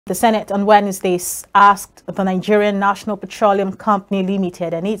The Senate on Wednesday asked the Nigerian National Petroleum Company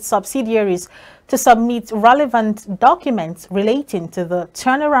Limited and its subsidiaries to submit relevant documents relating to the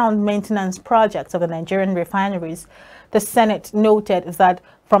turnaround maintenance projects of the Nigerian refineries. The Senate noted that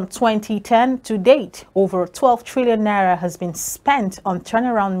from 2010 to date, over 12 trillion naira has been spent on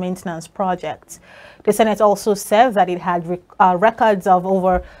turnaround maintenance projects. The Senate also said that it had records of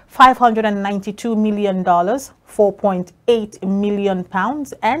over $592 million, 4.8 million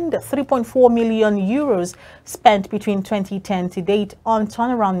pounds, and 3.4 million euros spent between 2010 to date on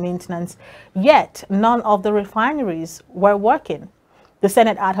turnaround maintenance, yet none of the refineries were working. The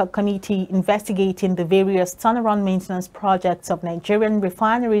Senate Ad Hoc Committee investigating the various turnaround maintenance projects of Nigerian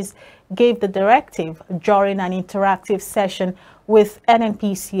refineries gave the directive during an interactive session with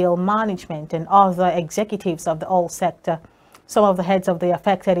NNPCL management and other executives of the oil sector. Some of the heads of the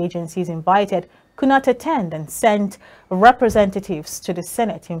affected agencies invited could not attend and sent representatives to the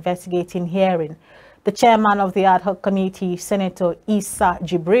Senate investigating hearing. The chairman of the ad hoc committee, Senator Issa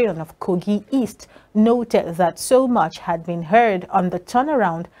Jibril of Kogi East, noted that so much had been heard on the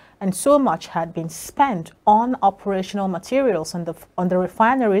turnaround and so much had been spent on operational materials on the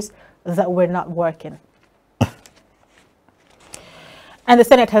refineries that were not working. And the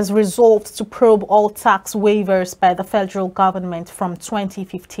Senate has resolved to probe all tax waivers by the federal government from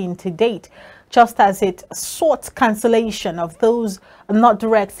 2015 to date, just as it sought cancellation of those not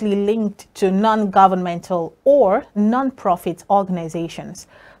directly linked to non-governmental or non-profit organizations.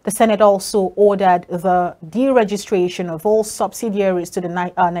 The Senate also ordered the deregistration of all subsidiaries to the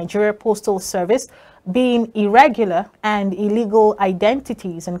Nigeria Postal Service being irregular and illegal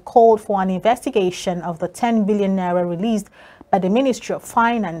identities and called for an investigation of the 10 billion naira released by the Ministry of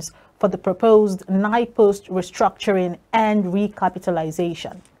Finance for the proposed NIPOST restructuring and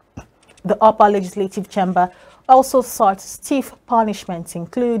recapitalization. The upper legislative chamber also sought stiff punishments,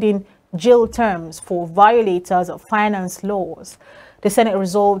 including jail terms for violators of finance laws. The Senate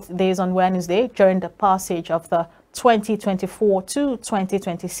resolved this on Wednesday during the passage of the 2024 to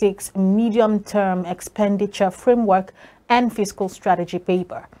 2026 Medium-Term Expenditure Framework and Fiscal Strategy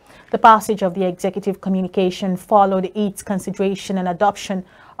paper. The passage of the executive communication followed its consideration and adoption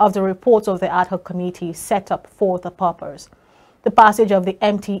of the report of the ad hoc committee set up for the purpose. The passage of the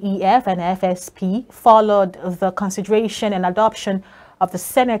MTEF and FSP followed the consideration and adoption of the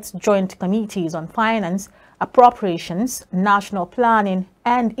Senate's Joint Committees on Finance, Appropriations, National Planning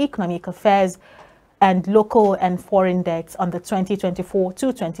and Economic Affairs, and Local and Foreign Debts on the 2024 to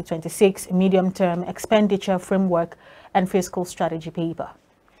 2026 Medium-Term Expenditure Framework and Fiscal Strategy paper.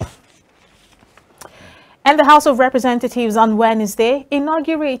 And the House of Representatives on Wednesday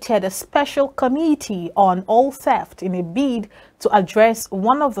inaugurated a special committee on oil theft in a bid to address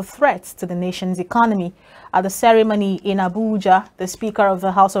one of the threats to the nation's economy. At the ceremony in Abuja, the Speaker of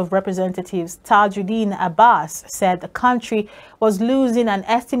the House of Representatives, Tajuddin Abbas, said the country was losing an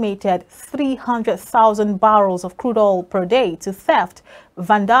estimated 300,000 barrels of crude oil per day to theft,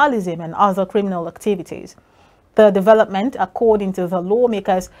 vandalism, and other criminal activities. The development, according to the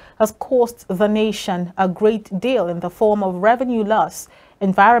lawmakers, has cost the nation a great deal in the form of revenue loss,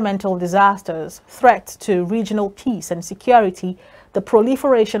 environmental disasters, threats to regional peace and security, the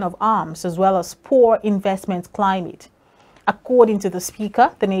proliferation of arms, as well as poor investment climate. According to the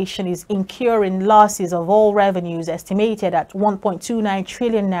Speaker, the nation is incurring losses of all revenues estimated at 1.29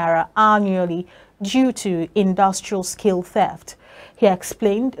 trillion naira annually due to industrial scale theft. He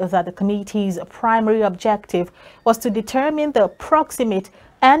explained that the committee's primary objective was to determine the proximate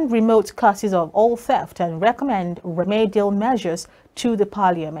and remote causes of oil theft and recommend remedial measures to the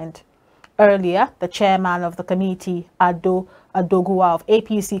Parliament. Earlier, the chairman of the committee, Ado Adogua of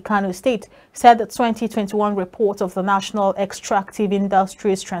APC Kano State, said the 2021 report of the National Extractive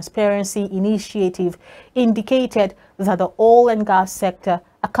Industries Transparency Initiative indicated that the oil and gas sector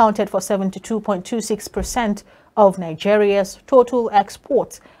accounted for 72.26% of Nigeria's total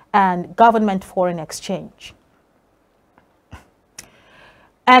exports and government foreign exchange.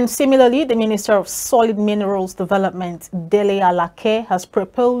 And similarly, the Minister of Solid Minerals Development, Dele Alake, has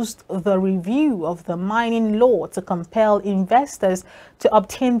proposed the review of the mining law to compel investors to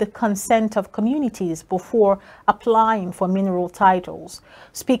obtain the consent of communities before applying for mineral titles.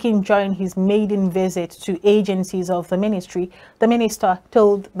 Speaking during his maiden visit to agencies of the ministry, the minister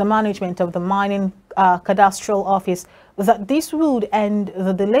told the management of the mining cadastral office that this would end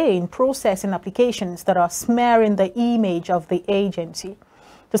the delay in processing applications that are smearing the image of the agency.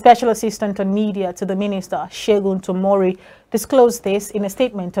 The Special Assistant on Media to the Minister, Segun Tomori, disclosed this in a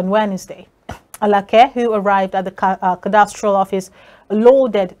statement on Wednesday. Alake, who arrived at the cadastral office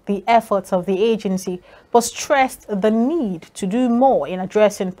lauded the efforts of the agency, but stressed the need to do more in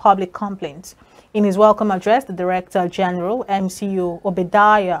addressing public complaints. In his welcome address, the Director General, MCO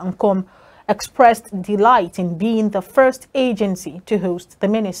Obadiah Nkom, expressed delight in being the first agency to host the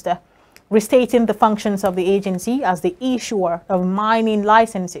minister. Restating the functions of the agency as the issuer of mining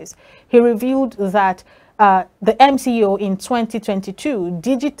licenses, he revealed that the MCO in 2022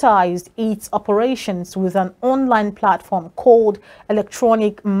 digitized its operations with an online platform called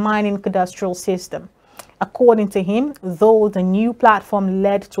Electronic Mining Cadastral System. According to him, though the new platform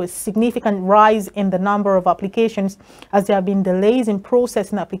led to a significant rise in the number of applications, as there have been delays in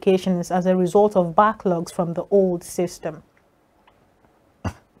processing applications as a result of backlogs from the old system.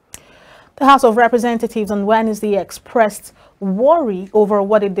 The House of Representatives on Wednesday expressed worry over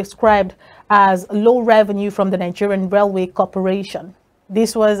what it described as low revenue from the Nigerian Railway Corporation.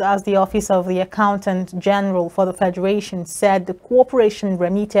 This was as the Office of the Accountant General for the Federation said the corporation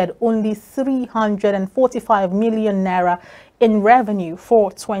remitted only 345 million naira in revenue for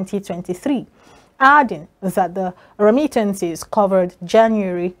 2023, adding that the remittances covered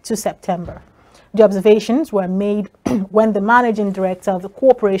January to September. The observations were made when the managing director of the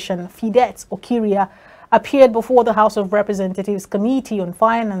corporation, Fidet Okiria, appeared before the House of Representatives Committee on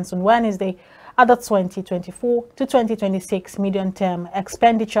Finance on Wednesday at the 2024 to 2026 medium-term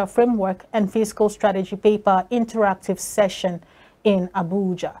expenditure framework and fiscal strategy paper interactive session in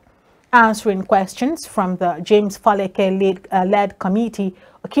Abuja. Answering questions from the James Faleke-led committee,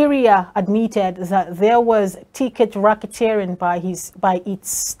 Okiria admitted that there was ticket racketeering by its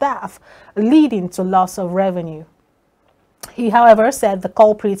staff, leading to loss of revenue. He, however, said the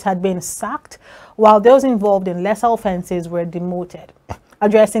culprits had been sacked, while those involved in lesser offenses were demoted.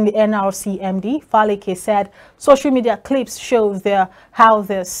 Addressing the NRC MD, Faleke said social media clips show how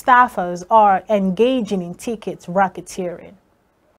the staffers are engaging in ticket racketeering.